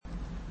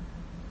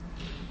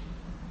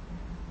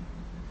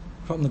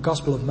From the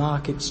Gospel of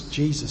Mark, it's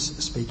Jesus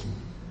speaking.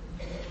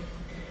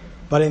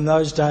 But in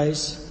those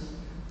days,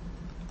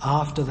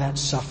 after that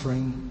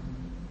suffering,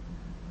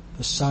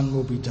 the sun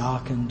will be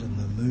darkened and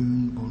the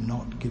moon will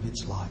not give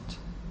its light.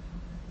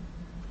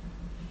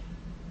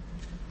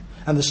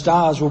 And the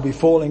stars will be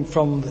falling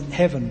from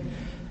heaven,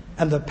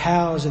 and the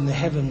powers in the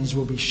heavens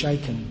will be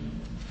shaken.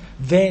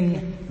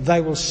 Then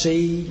they will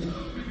see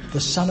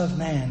the Son of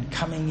Man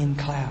coming in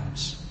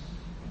clouds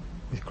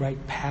with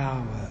great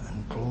power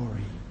and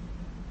glory.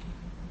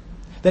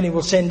 Then he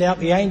will send out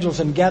the angels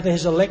and gather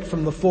his elect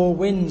from the four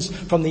winds,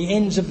 from the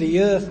ends of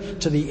the earth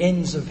to the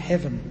ends of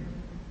heaven.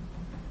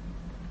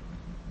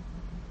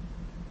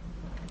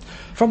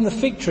 From the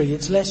fig tree,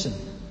 its lesson.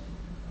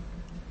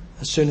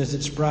 As soon as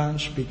its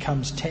branch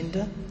becomes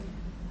tender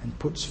and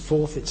puts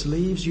forth its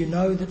leaves, you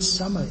know that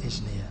summer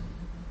is near.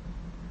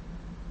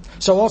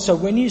 So also,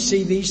 when you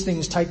see these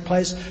things take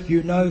place,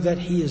 you know that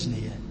he is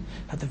near,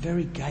 at the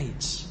very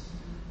gates.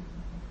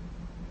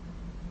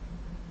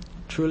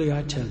 Truly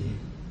I tell you,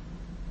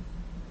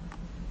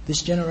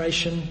 this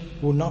generation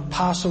will not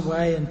pass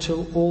away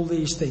until all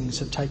these things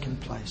have taken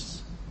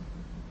place.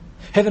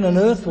 Heaven and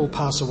earth will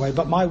pass away,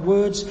 but my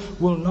words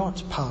will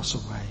not pass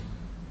away.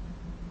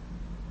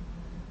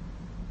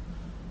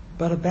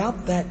 But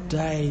about that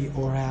day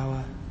or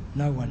hour,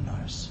 no one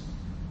knows.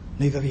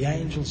 Neither the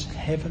angels in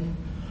heaven,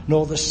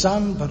 nor the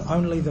Son, but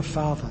only the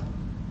Father.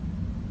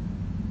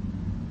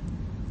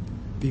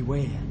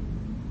 Beware.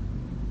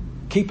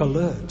 Keep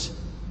alert,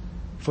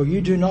 for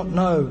you do not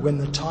know when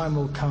the time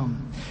will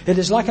come. It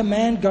is like a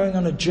man going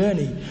on a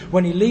journey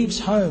when he leaves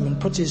home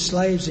and puts his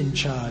slaves in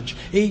charge,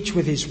 each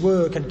with his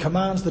work, and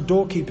commands the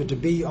doorkeeper to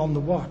be on the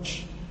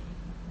watch.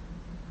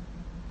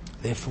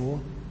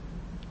 Therefore,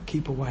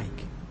 keep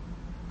awake,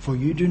 for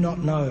you do not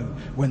know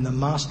when the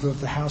master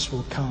of the house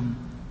will come,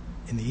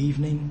 in the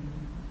evening,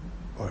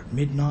 or at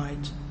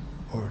midnight,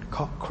 or at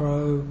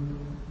cockcrow,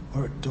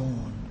 or at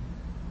dawn.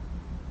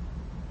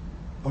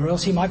 Or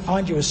else he might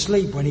find you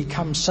asleep when he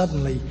comes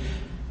suddenly.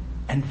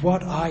 And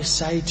what I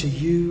say to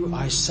you,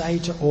 I say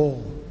to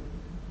all,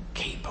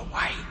 keep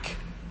awake.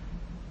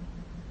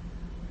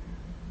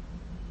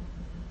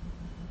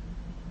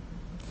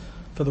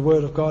 For the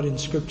word of God in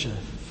Scripture,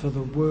 for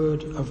the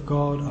word of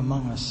God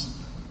among us,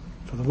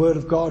 for the word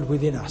of God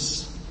within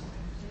us.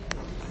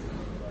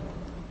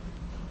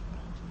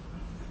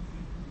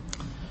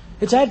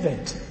 It's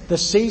Advent, the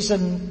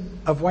season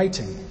of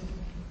waiting,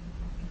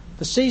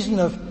 the season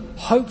of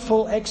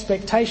hopeful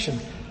expectation.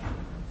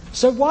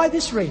 So why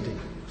this reading?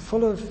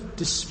 Full of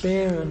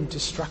despair and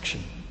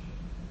destruction.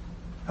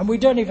 And we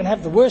don't even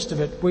have the worst of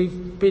it.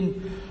 We've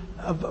been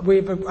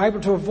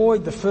able to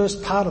avoid the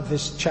first part of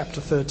this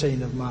chapter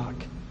 13 of Mark,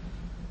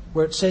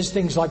 where it says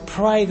things like,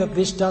 pray that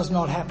this does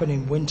not happen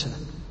in winter.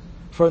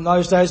 For in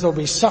those days there will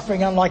be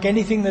suffering unlike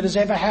anything that has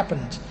ever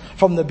happened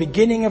from the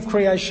beginning of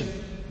creation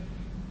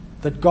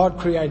that God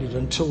created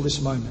until this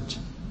moment,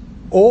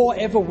 or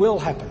ever will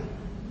happen.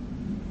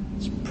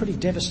 It's pretty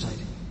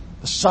devastating.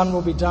 The sun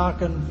will be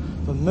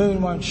darkened, the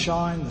moon won't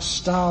shine, the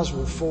stars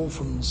will fall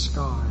from the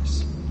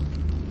skies.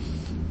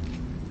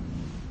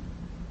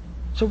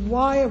 So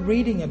why a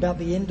reading about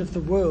the end of the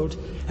world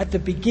at the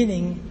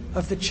beginning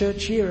of the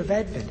church year of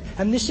Advent?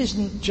 And this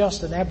isn't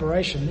just an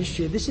aberration this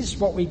year. This is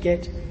what we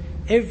get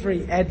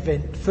every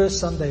Advent, first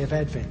Sunday of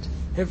Advent,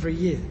 every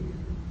year.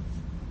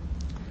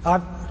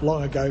 I've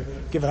long ago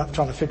given up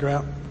trying to figure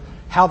out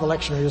how the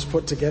lectionary was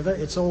put together.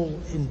 It's all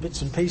in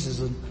bits and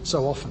pieces and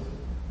so often.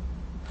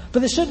 But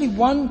there's certainly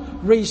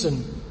one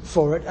reason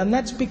for it, and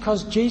that's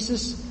because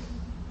Jesus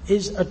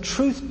is a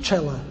truth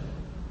teller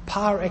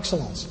par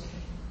excellence.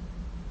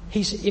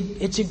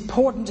 It's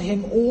important to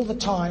him all the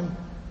time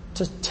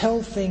to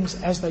tell things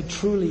as they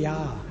truly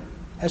are,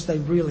 as they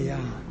really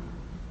are.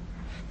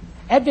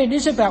 Advent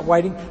is about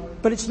waiting,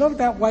 but it's not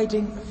about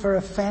waiting for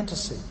a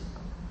fantasy.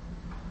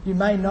 You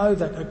may know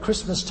that at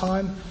Christmas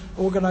time,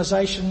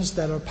 organisations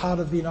that are part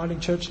of the Uniting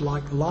Church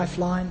like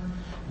Lifeline,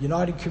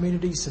 United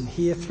Communities, and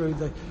here through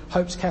the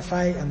Hope's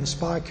Cafe and the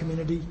Spire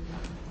community,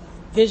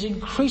 there's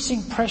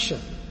increasing pressure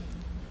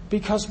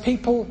because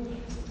people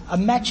are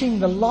matching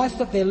the life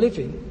that they're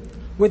living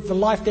with the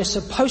life they're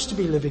supposed to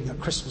be living at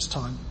Christmas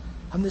time.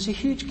 And there's a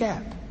huge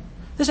gap.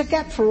 There's a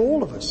gap for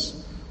all of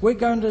us.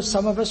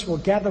 Some of us will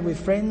gather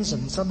with friends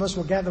and some of us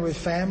will gather with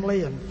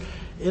family, and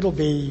it'll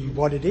be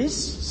what it is,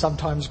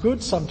 sometimes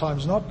good,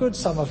 sometimes not good.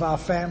 Some of our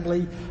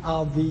family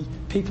are the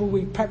people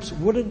we perhaps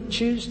wouldn't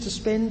choose to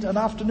spend an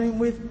afternoon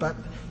with, but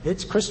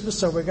it's Christmas,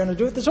 so we're going to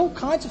do it. There's all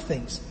kinds of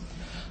things.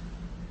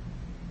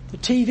 The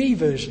TV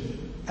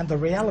version and the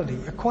reality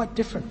are quite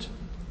different.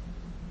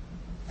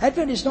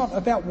 Advent is not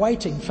about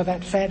waiting for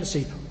that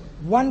fantasy.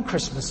 One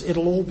Christmas,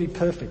 it'll all be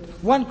perfect.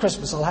 One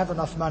Christmas, I'll have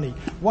enough money.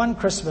 One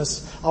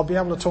Christmas, I'll be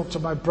able to talk to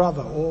my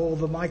brother or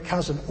my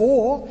cousin.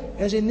 Or,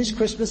 as in this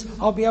Christmas,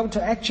 I'll be able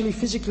to actually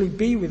physically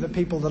be with the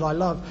people that I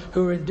love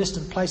who are in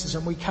distant places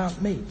and we can't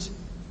meet.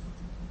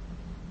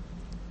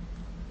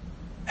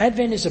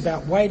 Advent is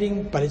about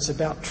waiting, but it's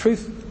about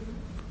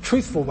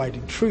truthful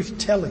waiting,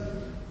 truth-telling.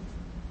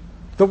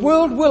 The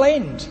world will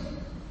end.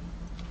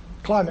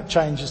 Climate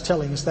change is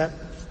telling us that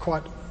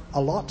quite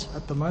a lot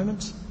at the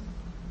moment.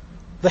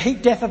 The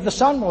heat death of the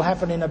sun will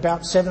happen in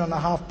about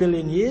 7.5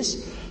 billion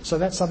years, so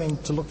that's something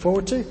to look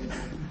forward to.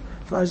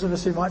 For those of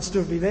us who might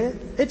still be there,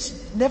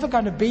 it's never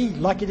going to be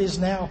like it is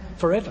now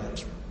forever.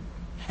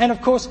 And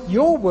of course,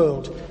 your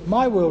world,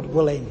 my world,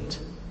 will end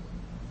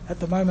at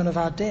the moment of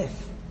our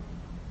death.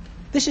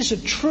 This is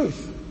a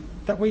truth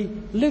that we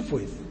live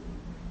with.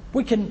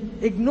 We can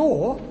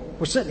ignore,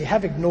 we certainly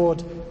have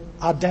ignored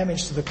our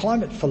damage to the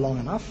climate for long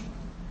enough.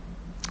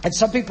 And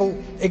some people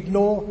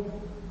ignore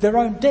their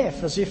own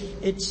death as if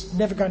it's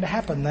never going to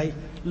happen. They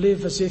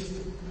live as if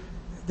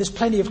there's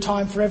plenty of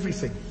time for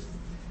everything,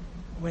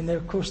 when there,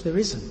 of course, there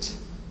isn't.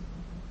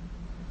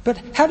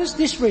 But how does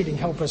this reading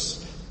help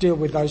us deal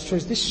with those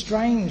truths, this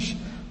strange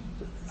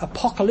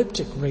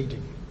apocalyptic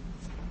reading?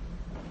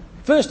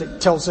 First,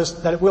 it tells us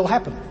that it will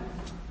happen.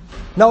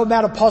 No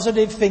amount of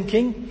positive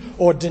thinking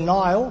or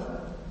denial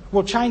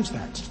will change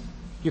that.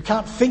 You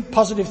can't think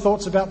positive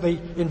thoughts about the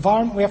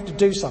environment. We have to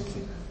do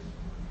something.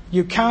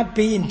 You can't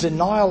be in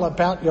denial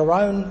about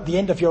the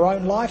end of your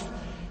own life.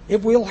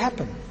 It will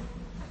happen.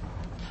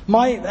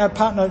 My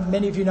partner,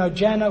 many of you know,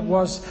 Jana,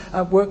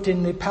 worked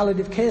in the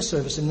palliative care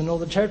service in the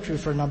Northern Territory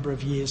for a number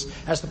of years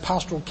as the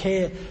pastoral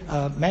care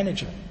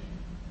manager.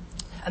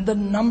 And the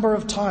number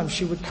of times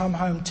she would come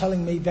home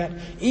telling me that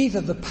either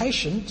the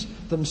patient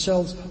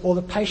themselves or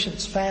the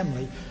patient's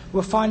family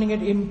were finding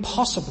it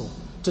impossible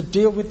to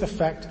deal with the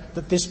fact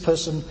that this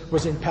person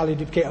was in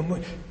palliative care.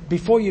 And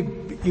before you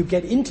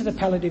get into the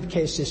palliative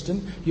care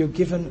system, you're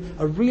given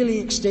a really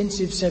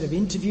extensive set of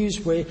interviews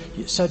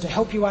so to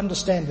help you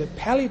understand that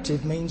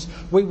palliative means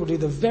we will do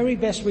the very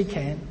best we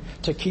can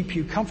to keep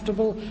you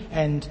comfortable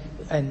and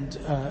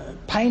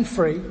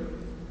pain-free,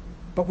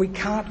 but we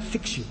can't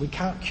fix you, we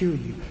can't cure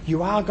you.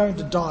 You are going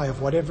to die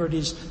of whatever it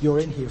is you're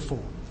in here for.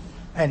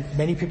 And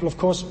many people, of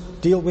course,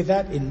 deal with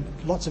that in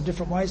lots of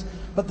different ways.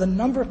 But the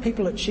number of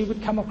people that she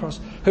would come across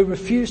who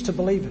refused to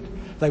believe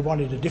it. They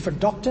wanted a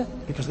different doctor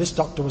because this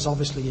doctor was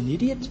obviously an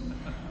idiot.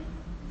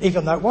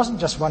 Even though it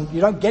wasn't just one.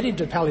 You don't get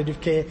into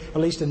palliative care,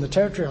 at least in the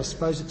Territory, I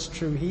suppose it's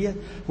true here,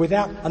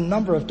 without a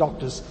number of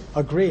doctors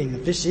agreeing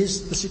that this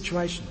is the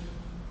situation.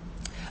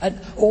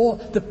 Or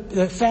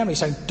the family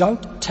saying,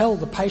 don't tell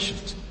the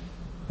patient.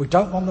 We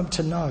don't want them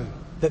to know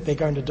that they're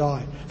going to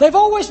die. They've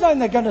always known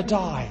they're going to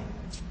die.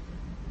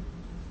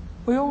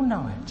 We all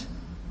know it.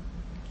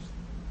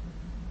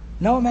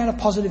 No amount of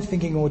positive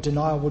thinking or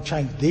denial will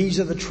change. These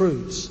are the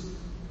truths.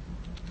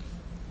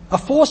 A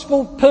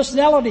forceful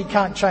personality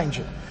can't change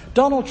it.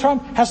 Donald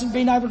Trump hasn't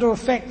been able to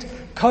affect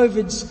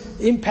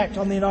COVID's impact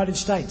on the United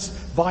States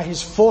by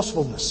his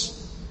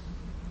forcefulness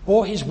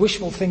or his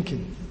wishful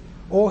thinking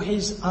or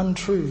his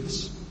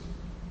untruths.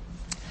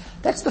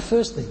 That's the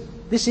first thing.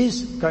 This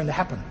is going to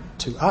happen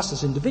to us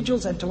as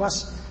individuals and to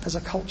us as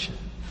a culture.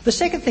 The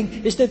second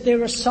thing is that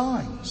there are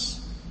signs.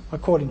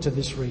 According to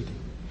this reading,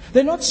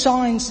 they're not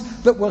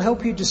signs that will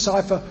help you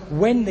decipher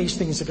when these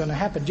things are going to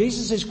happen.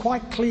 Jesus is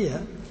quite clear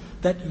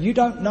that you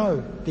don't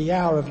know the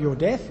hour of your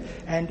death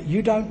and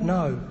you don't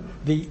know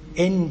the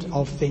end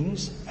of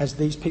things as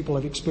these people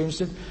have experienced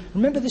it.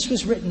 Remember, this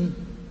was written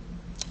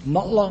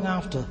not long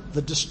after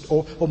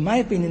or may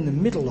have been in the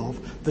middle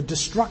of the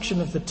destruction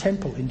of the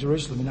temple in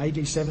Jerusalem in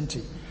AD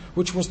 70,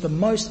 which was the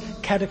most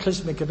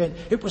cataclysmic event.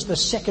 It was the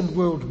Second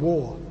World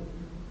War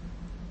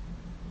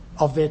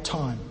of their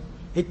time.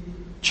 It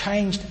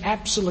changed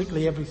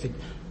absolutely everything.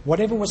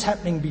 Whatever was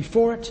happening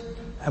before it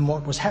and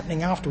what was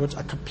happening afterwards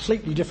are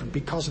completely different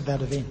because of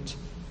that event.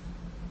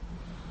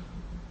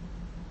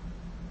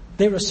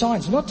 There are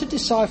signs, not to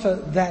decipher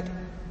that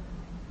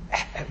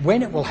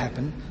when it will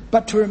happen,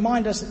 but to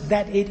remind us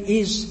that it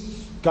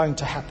is going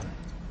to happen.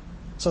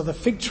 So the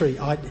fig tree,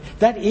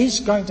 that is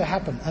going to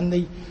happen.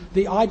 And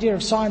the idea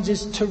of signs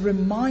is to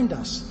remind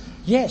us,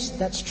 yes,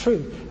 that's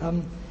true.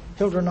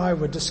 Hilda and I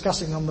were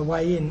discussing on the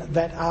way in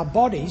that our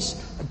bodies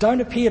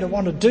don't appear to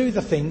want to do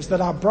the things that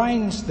our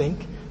brains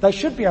think they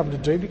should be able to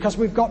do because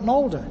we've gotten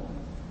older.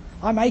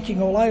 I'm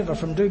aching all over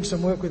from doing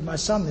some work with my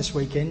son this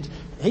weekend.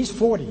 He's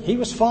 40. He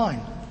was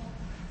fine.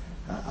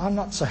 I'm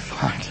not so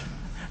fine.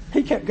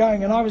 He kept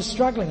going and I was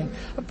struggling.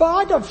 But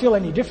I don't feel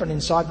any different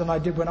inside than I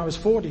did when I was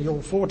 40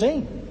 or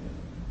 14.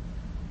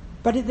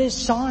 But there's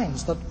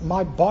signs that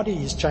my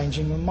body is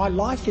changing and my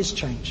life is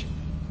changing.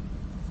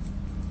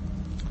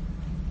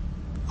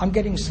 I'm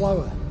getting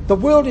slower. The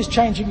world is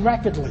changing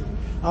rapidly.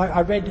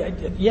 I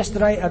read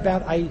yesterday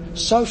about a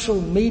social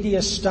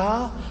media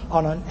star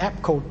on an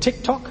app called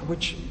TikTok,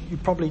 which you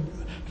probably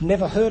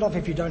never heard of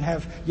if you don't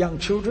have young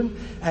children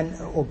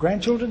or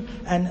grandchildren.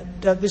 And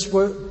this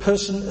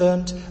person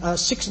earned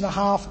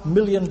 $6.5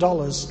 million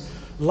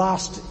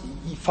last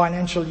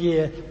financial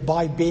year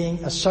by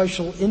being a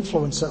social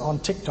influencer on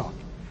TikTok.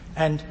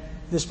 And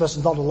this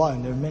person's not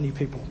alone. There are many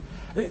people.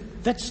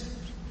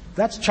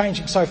 That's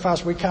changing so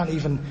fast we can't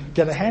even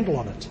get a handle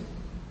on it.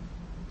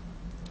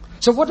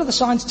 So what do the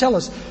signs tell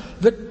us?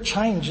 That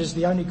change is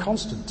the only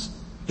constant.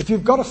 If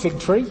you've got a fig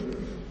tree,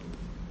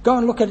 go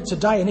and look at it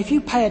today, and if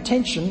you pay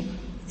attention,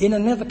 in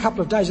another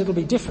couple of days it'll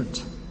be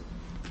different.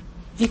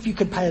 if you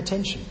can pay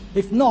attention.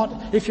 If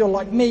not, if you're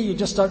like me, you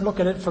just don't look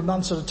at it for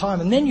months at a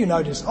time, and then you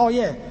notice, oh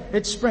yeah,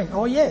 it's spring.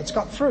 Oh yeah, it's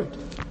got fruit.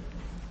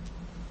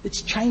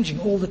 It's changing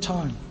all the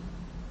time.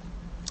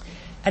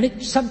 And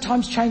it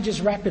sometimes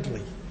changes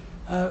rapidly.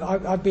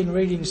 I've been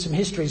reading some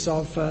histories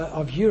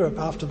of Europe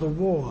after the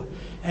war,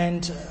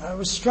 and I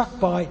was struck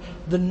by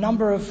the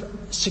number of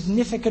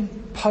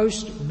significant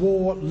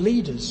post-war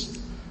leaders,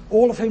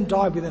 all of whom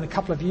died within a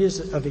couple of years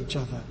of each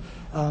other.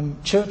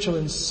 Churchill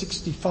in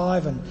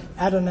 1965, and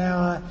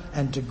Adenauer,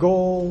 and de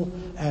Gaulle,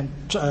 and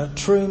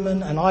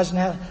Truman, and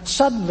Eisenhower.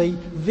 Suddenly,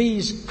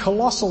 these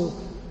colossal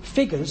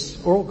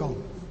figures are all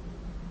gone.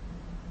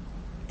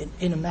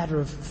 In a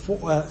matter of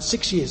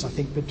 6 years, I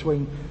think,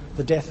 between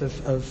the death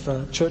of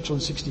Churchill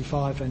in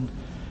 1965 and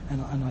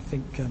I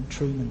think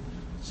Truman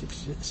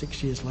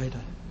 6 years later.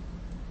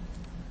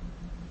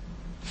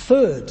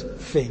 Third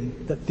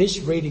thing that this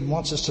reading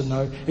wants us to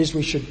know is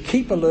we should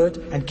keep alert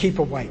and keep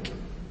awake.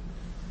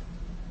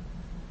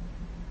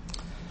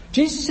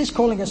 Jesus is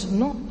calling us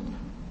not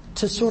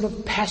to sort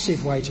of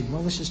passive waiting.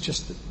 Well, this is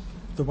just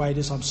the way it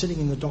is. I'm sitting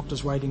in the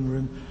doctor's waiting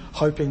room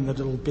hoping that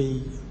it'll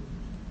be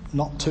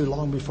not too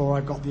long before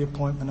I got the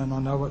appointment and I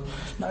know it.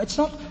 No, it's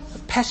not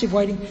passive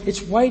waiting.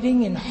 It's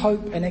waiting in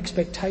hope and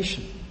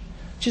expectation,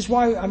 which is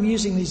why I'm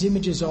using these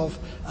images of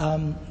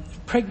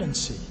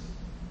pregnancy,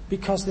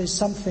 because there's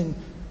something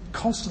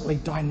constantly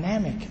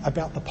dynamic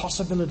about the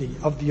possibility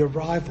of the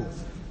arrival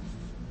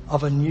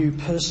of a new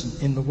person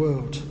in the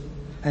world.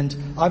 And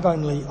I've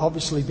only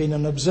obviously been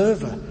an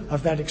observer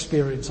of that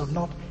experience. I've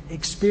not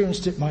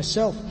experienced it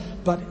myself.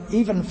 But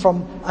even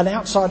from an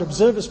outside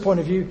observer's point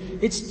of view,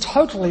 it's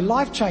totally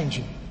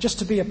life-changing just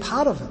to be a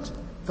part of it,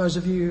 those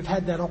of you who've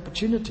had that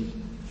opportunity.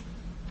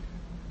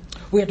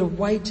 We are to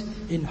wait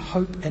in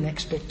hope and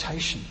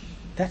expectation.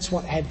 That's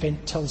what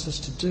Advent tells us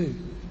to do.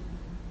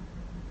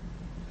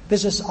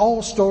 There's this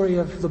old story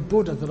of the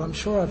Buddha that I'm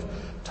sure I've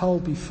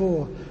told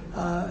before,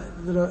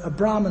 that a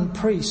Brahmin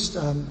priest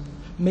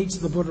meets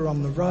the Buddha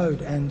on the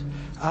road and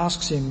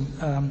asks him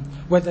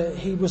whether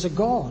he was a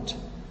god.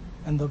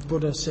 And the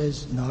Buddha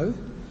says, no.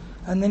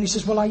 And then he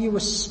says, well, are you a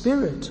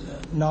spirit?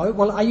 No.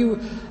 Well, are you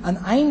an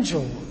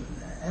angel?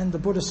 And the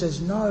Buddha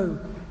says, no.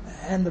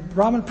 And the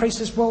Brahmin priest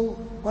says, well,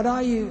 what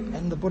are you?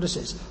 And the Buddha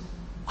says,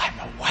 I'm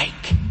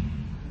awake.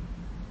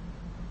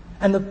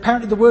 And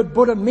apparently the word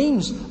Buddha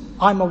means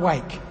I'm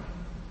awake.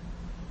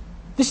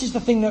 This is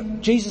the thing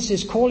that Jesus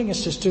is calling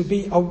us to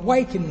be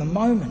awake in the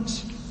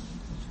moment.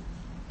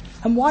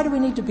 And why do we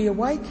need to be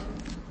awake?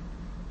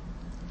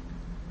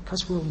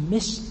 Because we'll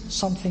miss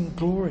something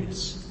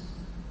glorious.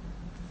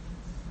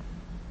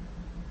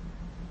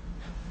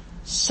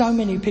 So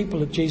many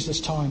people at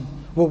Jesus' time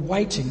were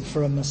waiting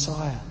for a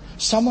Messiah,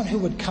 someone who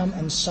would come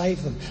and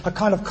save them, a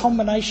kind of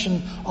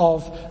combination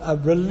of a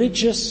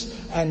religious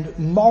and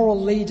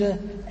moral leader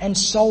and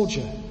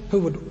soldier who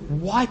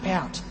would wipe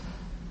out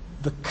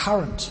the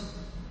current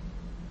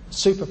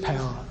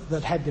superpower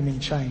that had them in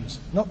chains.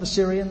 Not the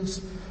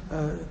Syrians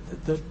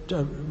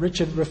that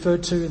Richard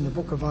referred to in the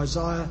book of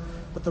Isaiah,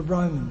 but the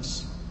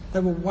Romans.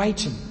 They were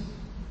waiting.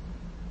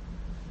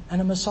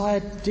 And a Messiah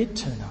did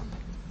turn up.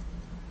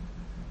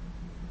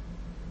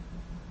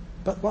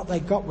 But what they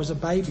got was a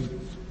baby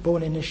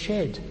born in a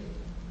shed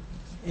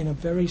in a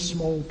very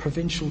small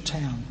provincial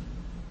town.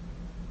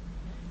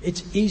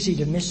 It's easy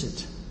to miss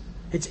it.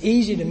 It's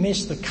easy to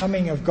miss the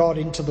coming of God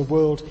into the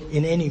world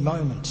in any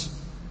moment.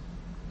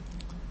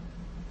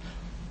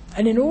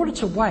 And in order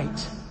to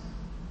wait,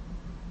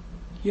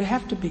 you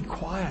have to be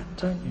quiet,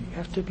 don't you? You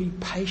have to be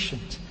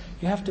patient.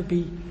 You have to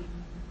be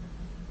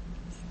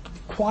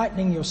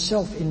quietening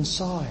yourself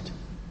inside.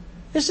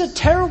 This is a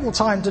terrible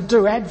time to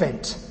do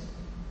Advent.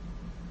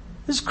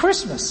 This is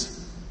Christmas.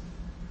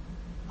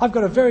 I've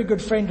got a very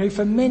good friend who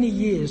for many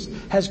years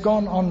has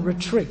gone on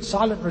retreat,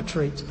 silent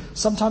retreat,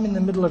 sometime in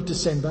the middle of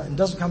December and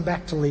doesn't come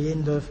back till the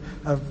end of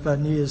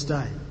New Year's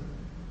Day.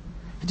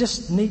 He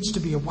just needs to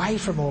be away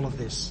from all of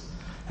this.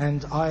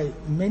 And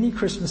many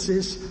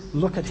Christmases,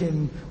 look at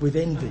him with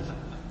envy.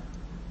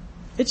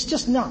 It's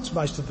just nuts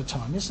most of the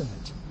time, isn't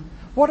it?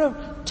 What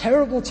a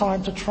terrible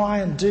time to try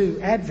and do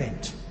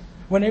Advent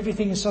when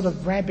everything is sort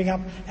of ramping up,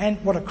 and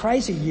what a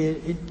crazy year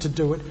to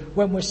do it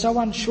when we're so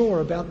unsure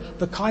about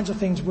the kinds of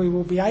things we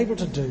will be able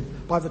to do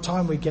by the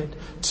time we get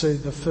to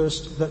the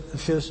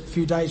first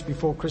few days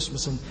before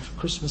Christmas and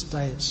Christmas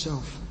Day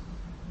itself.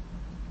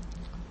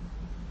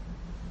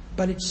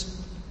 But it's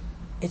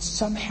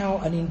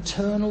somehow an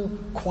internal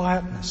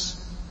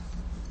quietness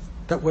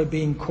that we're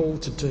being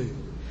called to do.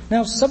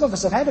 Now, some of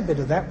us have had a bit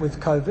of that with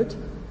COVID,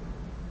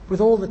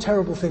 with all the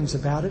terrible things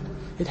about it.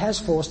 It has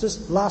forced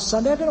us. Last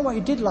Sunday, I don't know what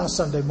you did last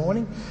Sunday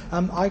morning.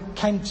 I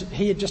came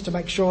here just to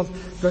make sure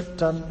that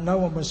no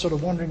one was sort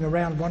of wandering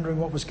around wondering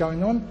what was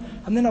going on.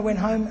 And then I went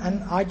home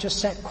and I just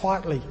sat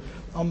quietly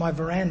on my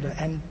veranda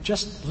and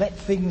just let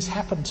things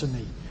happen to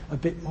me a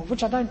bit more,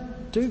 which I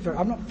don't do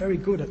I'm not very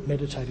good at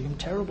meditating. I'm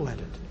terrible at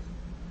it.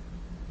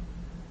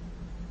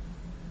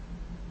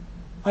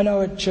 I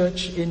know a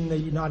church in the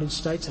United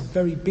States, a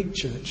very big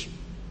church,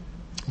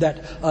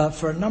 that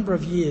for a number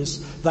of years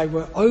they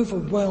were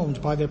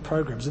overwhelmed by their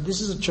programs. And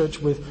this is a church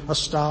with a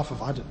staff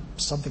of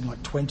something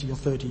like 20 or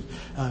 30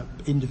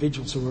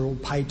 individuals who were all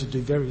paid to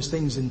do various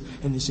things in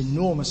this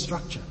enormous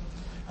structure.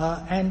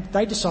 And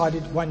they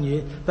decided one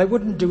year they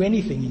wouldn't do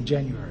anything in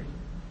January.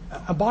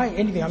 By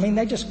anything, I mean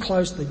they just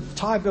closed the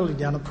entire building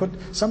down and put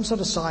some sort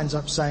of signs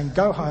up saying,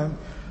 go home,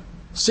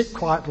 sit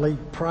quietly,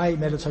 pray,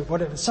 meditate,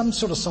 whatever, some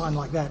sort of sign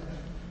like that.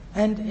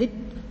 And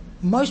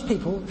most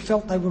people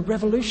felt they were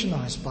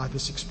revolutionised by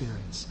this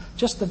experience.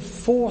 Just the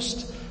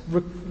forced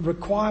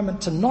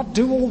requirement to not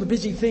do all the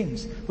busy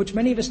things, which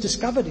many of us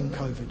discovered in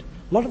COVID.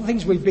 A lot of the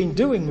things we've been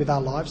doing with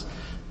our lives,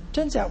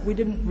 turns out we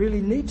didn't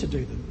really need to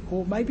do them.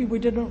 Or maybe we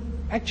didn't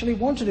actually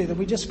want to do them,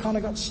 we just kind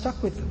of got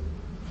stuck with them.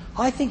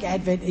 I think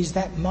Advent is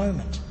that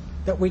moment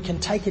that we can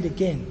take it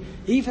again.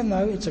 Even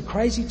though it's a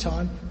crazy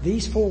time,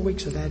 these 4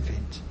 weeks of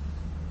Advent,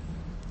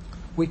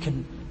 we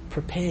can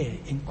prepare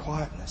in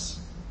quietness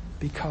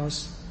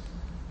because,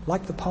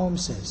 like the poem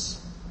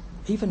says,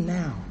 even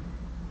now,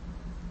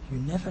 you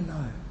never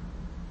know.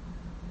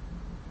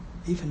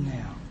 Even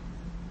now,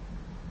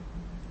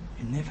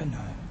 you never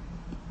know.